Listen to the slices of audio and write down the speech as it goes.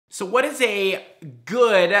So what is a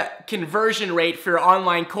good conversion rate for your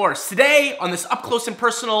online course? Today, on this up close and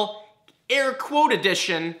personal air quote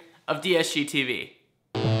edition of DSG TV.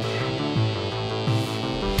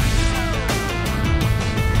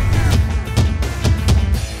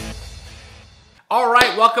 All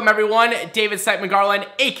right, welcome everyone. David Siteman-Garland,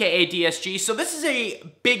 aka DSG. So this is a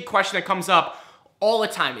big question that comes up all the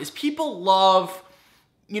time, is people love,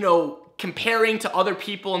 comparing to other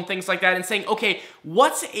people and things like that and saying, okay,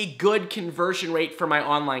 what's a good conversion rate for my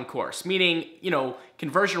online course? Meaning,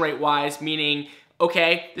 conversion rate wise, meaning,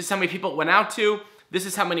 okay, this is how many people it went out to, this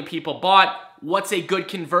is how many people bought, what's a good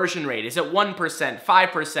conversion rate? Is it 1%,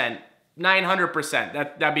 5%, 900%?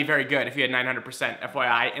 That'd be very good if you had 900%,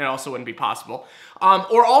 FYI, and it also wouldn't be possible.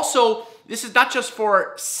 Or also, this is not just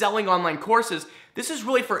for selling online courses, this is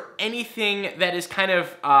really for anything that is kind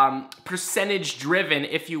of percentage driven,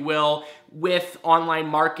 if you will, with online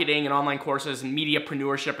marketing and online courses and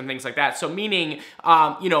mediapreneurship and things like that. So meaning,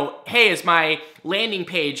 hey, is my landing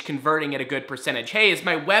page converting at a good percentage? Hey, is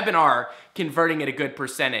my webinar converting at a good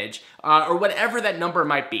percentage? Or whatever that number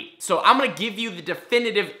might be. So I'm gonna give you the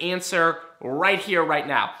definitive answer right here, right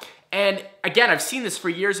now. And again, I've seen this for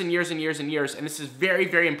years and years and years and years, and this is very,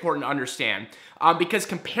 very important to understand because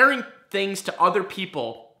comparing things to other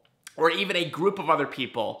people or even a group of other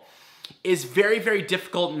people is very, very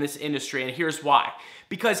difficult in this industry, and here's why.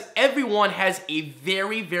 Because everyone has a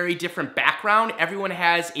very, very different background. Everyone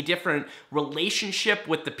has a different relationship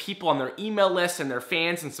with the people on their email list and their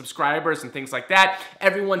fans and subscribers and things like that.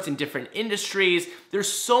 Everyone's in different industries.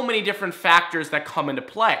 There's so many different factors that come into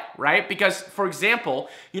play, right? Because, for example,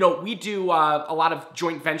 we do a lot of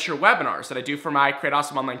joint venture webinars that I do for my Create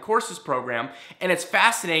Awesome Online Courses program, and it's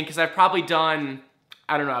fascinating because I've probably done,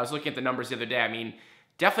 I don't know, I was looking at the numbers the other day. I mean,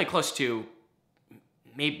 definitely close to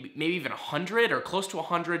maybe even 100 or close to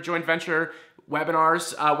 100 joint venture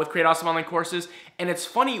webinars with Create Awesome Online Courses. And it's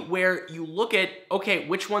funny where you look at, okay,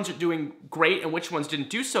 which ones are doing great and which ones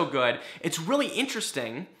didn't do so good. It's really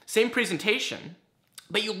interesting, same presentation,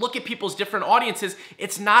 but you look at people's different audiences,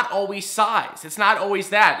 it's not always size. It's not always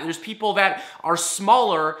that. There's people that are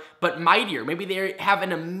smaller but mightier. Maybe they have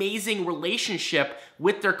an amazing relationship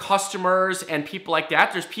with their customers and people like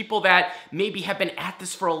that. There's people that maybe have been at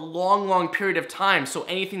this for a long, long period of time. So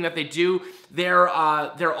anything that they do, their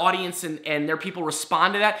audience and their people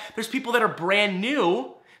respond to that. There's people that are brand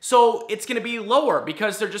new, so it's gonna be lower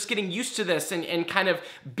because they're just getting used to this and kind of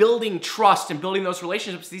building trust and building those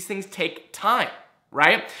relationships. These things take time.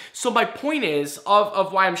 Right? So my point is,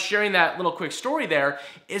 of why I'm sharing that little quick story there,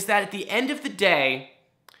 is that at the end of the day,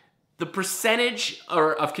 the percentage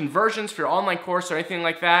of conversions for your online course or anything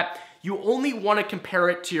like that, you only want to compare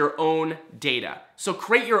it to your own data. So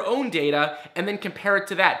create your own data and then compare it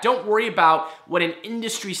to that. Don't worry about what an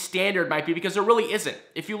industry standard might be because there really isn't.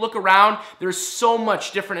 If you look around, there's so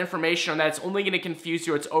much different information on that. It's only going to confuse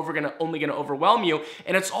you. It's only going to overwhelm you.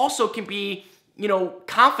 And it's also can be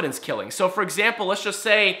confidence killing. So for example, let's just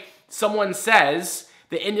say someone says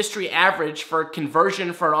the industry average for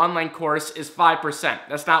conversion for an online course is 5%.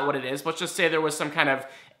 That's not what it is. Let's just say there was some kind of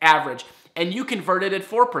average and you converted at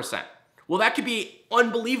 4%. Well, that could be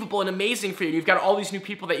unbelievable and amazing for you. You've got all these new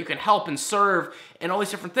people that you can help and serve and all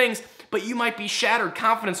these different things, but you might be shattered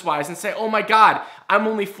confidence-wise and say, oh my God, I'm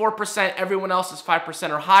only 4%, everyone else is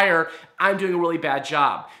 5% or higher, I'm doing a really bad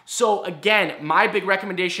job. So again, my big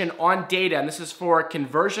recommendation on data, and this is for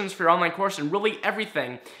conversions for your online course and really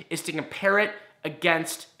everything, is to compare it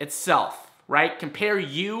against itself, right? Compare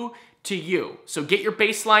you to you. So get your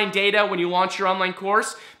baseline data when you launch your online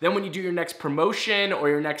course, then when you do your next promotion or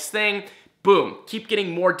your next thing, boom, keep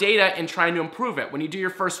getting more data and trying to improve it. When you do your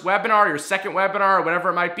first webinar, your second webinar, or whatever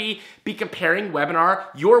it might be comparing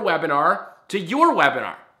your webinar to your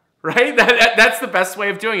webinar, right? That's the best way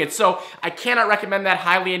of doing it. So I cannot recommend that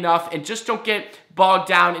highly enough, and just don't get bogged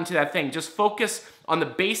down into that thing. Just focus on the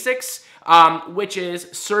basics, which is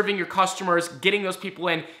serving your customers, getting those people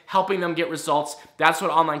in, helping them get results. That's what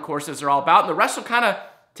online courses are all about. And the rest will kind of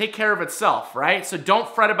take care of itself, right? So don't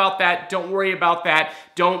fret about that. Don't worry about that.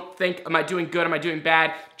 Don't think, am I doing good? Am I doing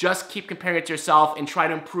bad? Just keep comparing it to yourself and try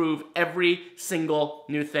to improve every single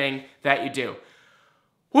new thing that you do.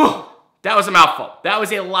 Whew, that was a mouthful. That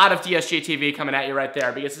was a lot of DSG TV coming at you right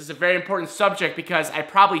there because it's a very important subject because I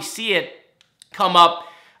probably see it come up,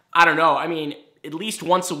 I don't know, I mean, at least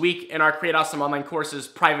once a week in our Create Awesome Online Courses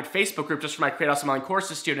private Facebook group just for my Create Awesome Online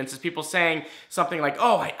Courses students is people saying something like,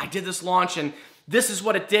 oh, I did this launch and this is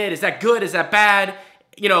what it did. Is that good? Is that bad?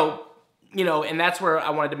 And that's where I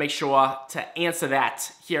wanted to make sure to answer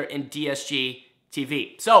that here in DSG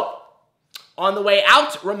TV. So On the way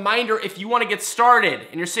out, reminder, if you want to get started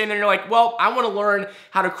and you're sitting there and you're like, well, I want to learn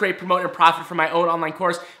how to create, promote, and profit from my own online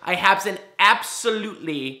course, I have an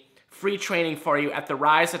absolutely free training for you at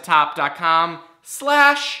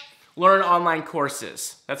therisetop.com/learn online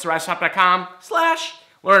courses. That's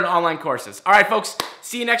therisetop.com/learn online courses. All right, folks,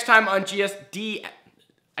 see you next time on GSD.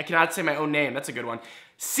 I cannot say my own name. That's a good one.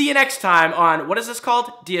 See you next time on, what is this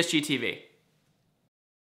called? DSG TV.